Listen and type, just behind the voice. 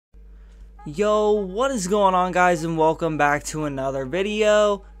Yo, what is going on, guys, and welcome back to another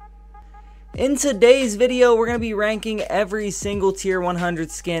video. In today's video, we're going to be ranking every single tier 100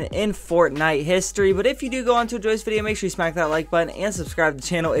 skin in Fortnite history. But if you do go on to enjoy this video, make sure you smack that like button and subscribe to the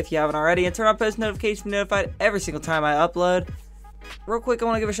channel if you haven't already, and turn on post notifications to be notified every single time I upload. Real quick, I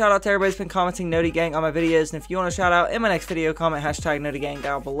want to give a shout out to everybody who's been commenting NotGeezus on my videos, and if you want a shout out in my next video, comment hashtag NotGeezus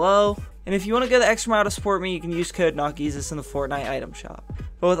down below. And if you want to go the extra mile to support me, you can use code NotGeezus in the Fortnite item shop.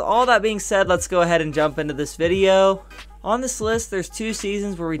 But with all that being said, let's go ahead and jump into this video. On this list, there's two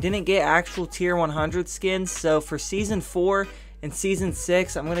seasons where we didn't get actual tier 100 skins. So for season 4 and season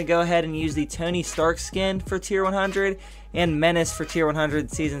 6, I'm going to go ahead and use the Tony Stark skin for tier 100 and Menace for tier 100 in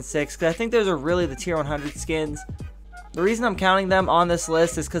season 6, because I think those are really the tier 100 skins. The reason I'm counting them on this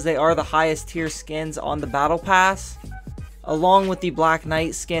list is because they are the highest tier skins on the battle pass, along with the Black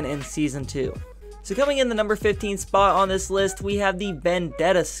Knight skin in season 2. So coming in the number 15 spot on this list, we have the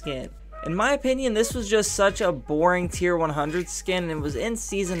Vendetta skin. In my opinion, this was just such a boring tier 100 skin, and it was in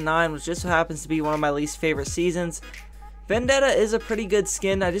season 9, which just so happens to be one of my least favorite seasons. Vendetta is a pretty good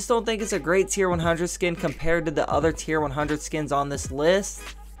skin. I just don't think it's a great tier 100 skin compared to the other tier 100 skins on this list.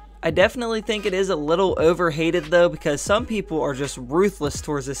 I definitely think it is a little overhated though, because some people are just ruthless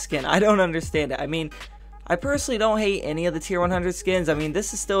towards this skin. I don't understand it. I mean, I personally don't hate any of the tier 100 skins. I mean,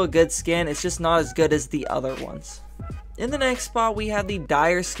 this is still a good skin. It's just not as good as the other ones. In the next spot, we have the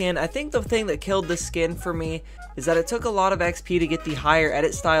Dire skin. I think the thing that killed this skin for me is that it took a lot of XP to get the higher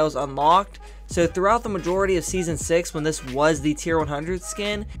edit styles unlocked. So throughout the majority of season 6, when this was the tier 100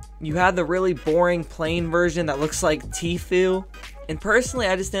 skin, you had the really boring plain version that looks like Tfue. And personally,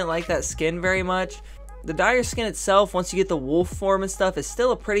 I just didn't like that skin very much. The Dire skin itself, once you get the wolf form and stuff, is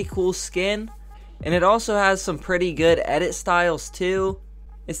still a pretty cool skin. And it also has some pretty good edit styles too.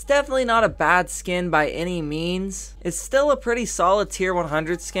 It's definitely not a bad skin by any means. It's still a pretty solid tier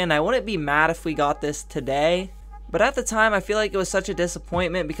 100 skin. I wouldn't be mad if we got this today. But at the time, I feel like it was such a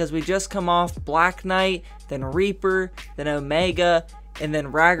disappointment because we just come off Black Knight, then Reaper, then Omega, and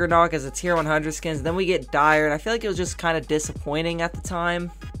then Ragnarok as a tier 100 skins. And then we get Dire, and I feel like it was just kind of disappointing at the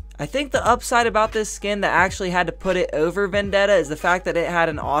time. I think the upside about this skin that actually had to put it over Vendetta is the fact that it had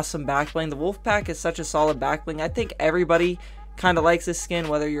an awesome backbling. The Wolfpack is such a solid backbling. I think everybody kind of likes this skin,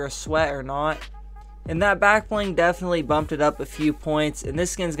 whether you're a sweat or not. And that backbling definitely bumped it up a few points, and this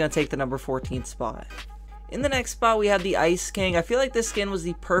skin's going to take the number 14 spot. In the next spot, we have the Ice King. I feel like this skin was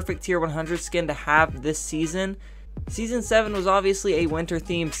the perfect tier 100 skin to have this season. Season 7 was obviously a winter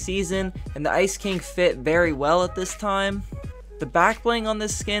themed season, and the Ice King fit very well at this time. The back bling on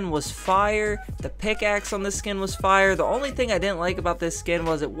this skin was fire. The pickaxe on this skin was fire. The only thing I didn't like about this skin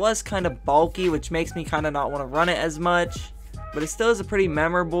was it was kind of bulky, which makes me kind of not want to run it as much. But it still is a pretty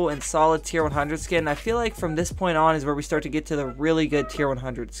memorable and solid tier 100 skin. I feel like from this point on is where we start to get to the really good tier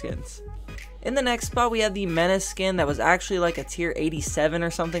 100 skins. In the next spot, we have the Menace skin that was actually like a tier 87 or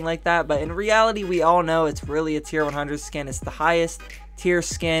something like that. But in reality, we all know it's really a tier 100 skin. It's the highest tier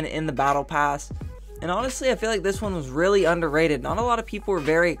skin in the battle pass. And honestly, I feel like this one was really underrated. Not a lot of people were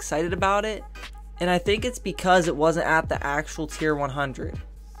very excited about it. And I think it's because it wasn't at the actual tier 100.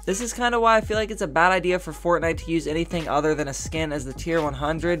 This is kind of why I feel like it's a bad idea for Fortnite to use anything other than a skin as the tier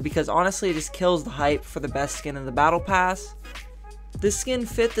 100. Because honestly, it just kills the hype for the best skin in the battle pass. This skin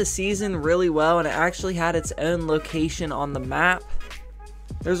fit the season really well, and it actually had its own location on the map.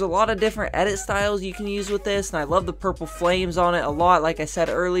 There's a lot of different edit styles you can use with this, and I love the purple flames on it a lot, like I said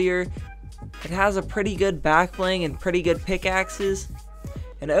earlier. It has a pretty good back bling and pretty good pickaxes,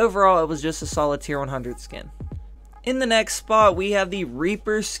 and overall it was just a solid tier 100 skin. In the next spot, we have the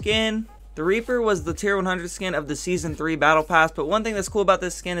Reaper skin. The Reaper was the tier 100 skin of the season 3 battle pass, but one thing that's cool about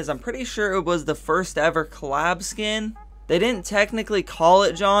this skin is I'm pretty sure it was the first ever collab skin. They didn't technically call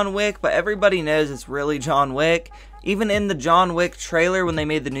it John Wick, but everybody knows it's really John Wick. Even in the John Wick trailer, when they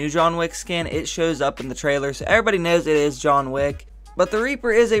made the new John Wick skin, it shows up in the trailer, so everybody knows it is John Wick. But the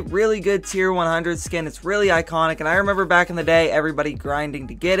Reaper is a really good tier 100 skin. It's really iconic, and I remember back in the day, everybody grinding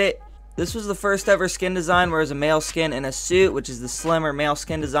to get it. This was the first ever skin design where it was a male skin in a suit, which is the slimmer male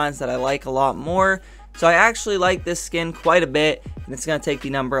skin designs that I like a lot more. So I actually like this skin quite a bit, and it's going to take the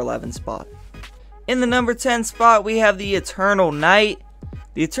number 11 spot. In the number 10 spot, we have the Eternal Knight.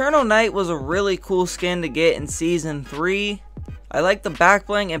 The Eternal Knight was a really cool skin to get in Season 3. I like the back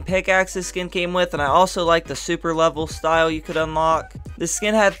bling and pickaxe this skin came with, and I also like the super level style you could unlock. This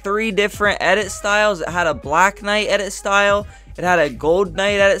skin had 3 different edit styles. It had a Black Knight edit style, it had a Gold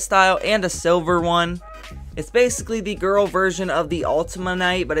Knight edit style, and a Silver one. It's basically the girl version of the Ultima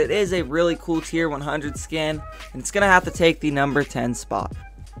Knight, but it is a really cool tier 100 skin, and it's going to have to take the number 10 spot.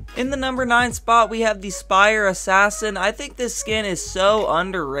 In the number 9 spot, we have the Spire Assassin. I think this skin is so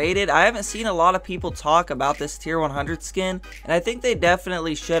underrated. I haven't seen a lot of people talk about this tier 100 skin, and I think they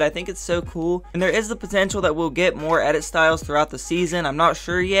definitely should. I think it's so cool, and there is the potential that we'll get more edit styles throughout the season. I'm not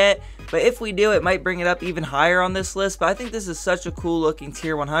sure yet, but if we do, it might bring it up even higher on this list. But I think this is such a cool looking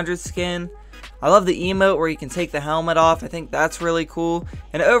tier 100 skin. I love the emote where you can take the helmet off. I think that's really cool.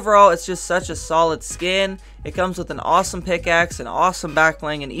 And overall, it's just such a solid skin. It comes with an awesome pickaxe, an awesome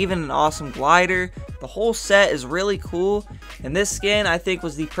backbling, and even an awesome glider. The whole set is really cool. And this skin, I think,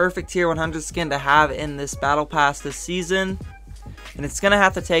 was the perfect tier 100 skin to have in this battle pass this season. And it's going to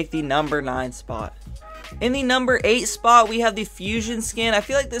have to take the number 9 spot. In the number 8 spot, we have the Fusion skin. I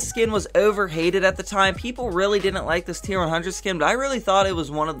feel like this skin was overhated at the time. People really didn't like this tier 100 skin, but I really thought it was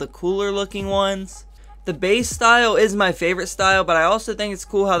one of the cooler looking ones. The base style is my favorite style, but I also think it's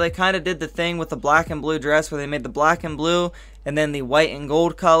cool how they kind of did the thing with the black and blue dress where they made the black and blue and then the white and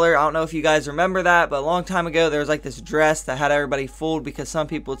gold color. I don't know if you guys remember that, but a long time ago there was like this dress that had everybody fooled because some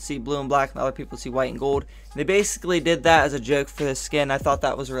people would see blue and black and other people would see white and gold. They basically did that as a joke for this skin. I thought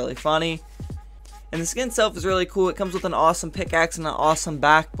that was really funny. And the skin itself is really cool. It comes with an awesome pickaxe and an awesome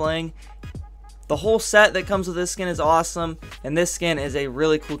back bling. The whole set that comes with this skin is awesome, and this skin is a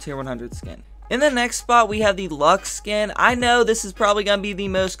really cool tier 100 skin. In the next spot, we have the Lux skin. I know this is probably going to be the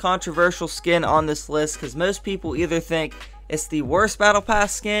most controversial skin on this list because most people either think it's the worst battle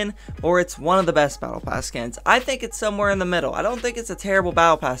pass skin or it's one of the best battle pass skins. I think it's somewhere in the middle. I don't think it's a terrible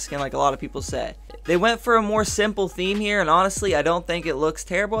battle pass skin like a lot of people say. They went for a more simple theme here, and honestly, I don't think it looks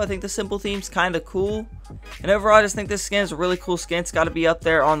terrible. I think the simple theme's kind of cool. And overall, I just think this skin is a really cool skin. It's got to be up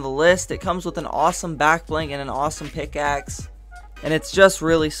there on the list. It comes with an awesome back bling and an awesome pickaxe. And it's just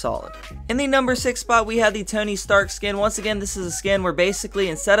really solid. In the number 6 spot, we have the Tony Stark skin. Once again, this is a skin where basically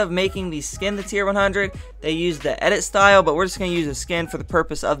instead of making the skin the tier 100, they used the edit style, but we're just going to use a skin for the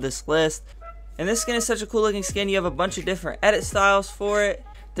purpose of this list. And this skin is such a cool looking skin. You have a bunch of different edit styles for it.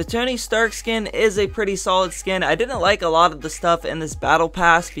 The Tony Stark skin is a pretty solid skin. I didn't like a lot of the stuff in this battle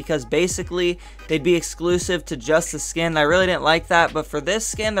pass because basically they'd be exclusive to just the skin. I really didn't like that, but for this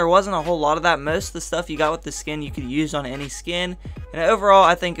skin there wasn't a whole lot of that. Most of the stuff you got with the skin you could use on any skin, and overall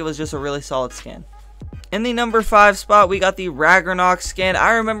I think it was just a really solid skin. In the number 5 spot, we got the Ragnarok skin.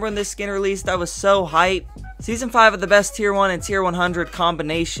 I remember when this skin released, I was so hyped. Season 5 of the best tier 1 and tier 100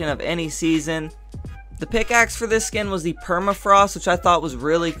 combination of any season. The pickaxe for this skin was the Permafrost, which I thought was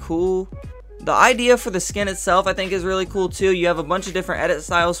really cool. The idea for the skin itself I think is really cool too. You have a bunch of different edit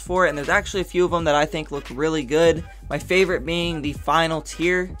styles for it, and there's actually a few of them that I think look really good. My favorite being the final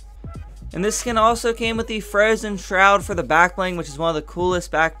tier. And this skin also came with the Frozen Shroud for the backbling, which is one of the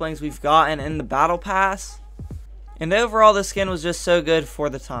coolest backblings we've gotten in the battle pass. And overall, this skin was just so good for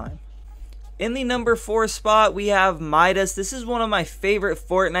the time. In the number 4 spot, we have Midas. This is one of my favorite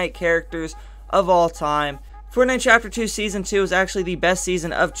Fortnite characters of all time. Fortnite Chapter 2 Season 2 was actually the best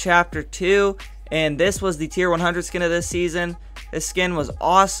season of Chapter 2, and this was the tier 100 skin of this season. This skin was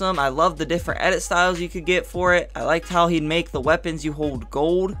awesome. I love the different edit styles you could get for it. I liked how he'd make the weapons you hold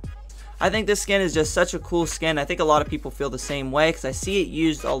gold. I think this skin is just such a cool skin. I think a lot of people feel the same way because I see it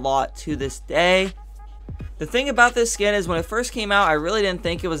used a lot to this day. The thing about this skin is when it first came out, I really didn't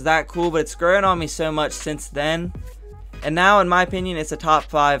think it was that cool, but it's grown on me so much since then. And now, in my opinion, it's a top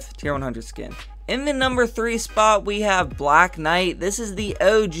 5 tier 100 skin. In the number 3 spot, we have Black Knight. This is the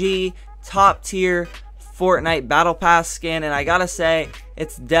OG top tier Fortnite Battle Pass skin, and I gotta say,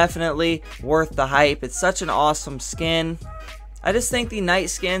 it's definitely worth the hype. It's such an awesome skin. I just think the Knight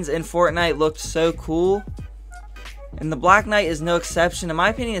skins in Fortnite looked so cool. And the Black Knight is no exception. In my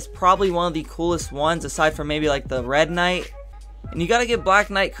opinion, it's probably one of the coolest ones, aside from maybe like the Red Knight. And you gotta give Black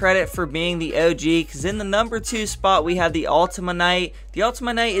Knight credit for being the OG, because in the number 2 spot we have the Ultima Knight. The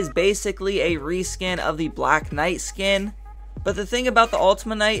Ultima Knight is basically a reskin of the Black Knight skin. But the thing about the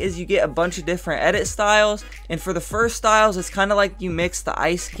Ultima Knight is you get a bunch of different edit styles, and for the first styles it's kind of like you mixed the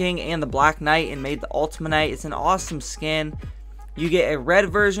Ice King and the Black Knight and made the Ultima Knight. It's an awesome skin. You get a red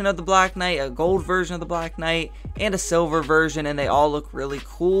version of the Black Knight, a gold version of the Black Knight, and a silver version, and they all look really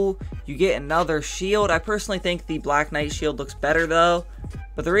cool. You get another shield. I personally think the Black Knight shield looks better though.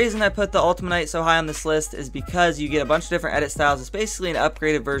 But the reason I put the Ultima Knight so high on this list is because you get a bunch of different edit styles. It's basically an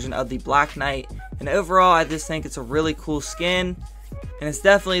upgraded version of the Black Knight. And overall, I just think it's a really cool skin. And it's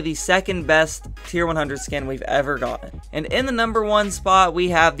definitely the second best tier 100 skin we've ever gotten. And in the number 1 spot, we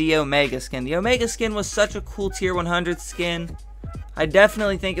have the Omega skin. The Omega skin was such a cool tier 100 skin. I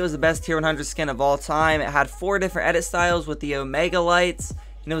definitely think it was the best tier 100 skin of all time. It had 4 different edit styles with the Omega lights,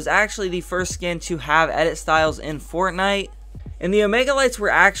 and it was actually the first skin to have edit styles in Fortnite. And the Omega Lights were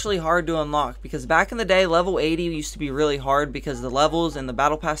actually hard to unlock because back in the day, level 80 used to be really hard because the levels and the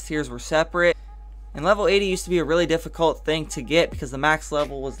Battle Pass tiers were separate. And level 80 used to be a really difficult thing to get because the max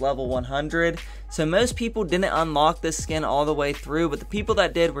level was level 100. So most people didn't unlock this skin all the way through, but the people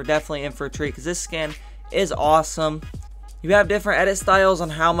that did were definitely in for a treat because this skin is awesome. You have different edit styles on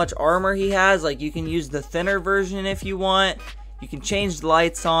how much armor he has. Like you can use the thinner version if you want. You can change the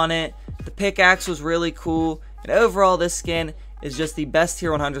lights on it. The pickaxe was really cool. And overall, this skin is just the best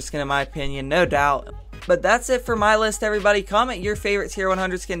tier 100 skin in my opinion, no doubt. But that's it for my list, everybody. Comment your favorite tier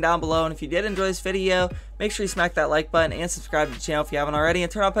 100 skin down below. And if you did enjoy this video, make sure you smack that like button and subscribe to the channel if you haven't already.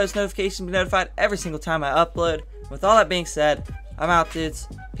 And turn on post notifications to be notified every single time I upload. With all that being said, I'm out, dudes.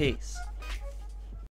 Peace.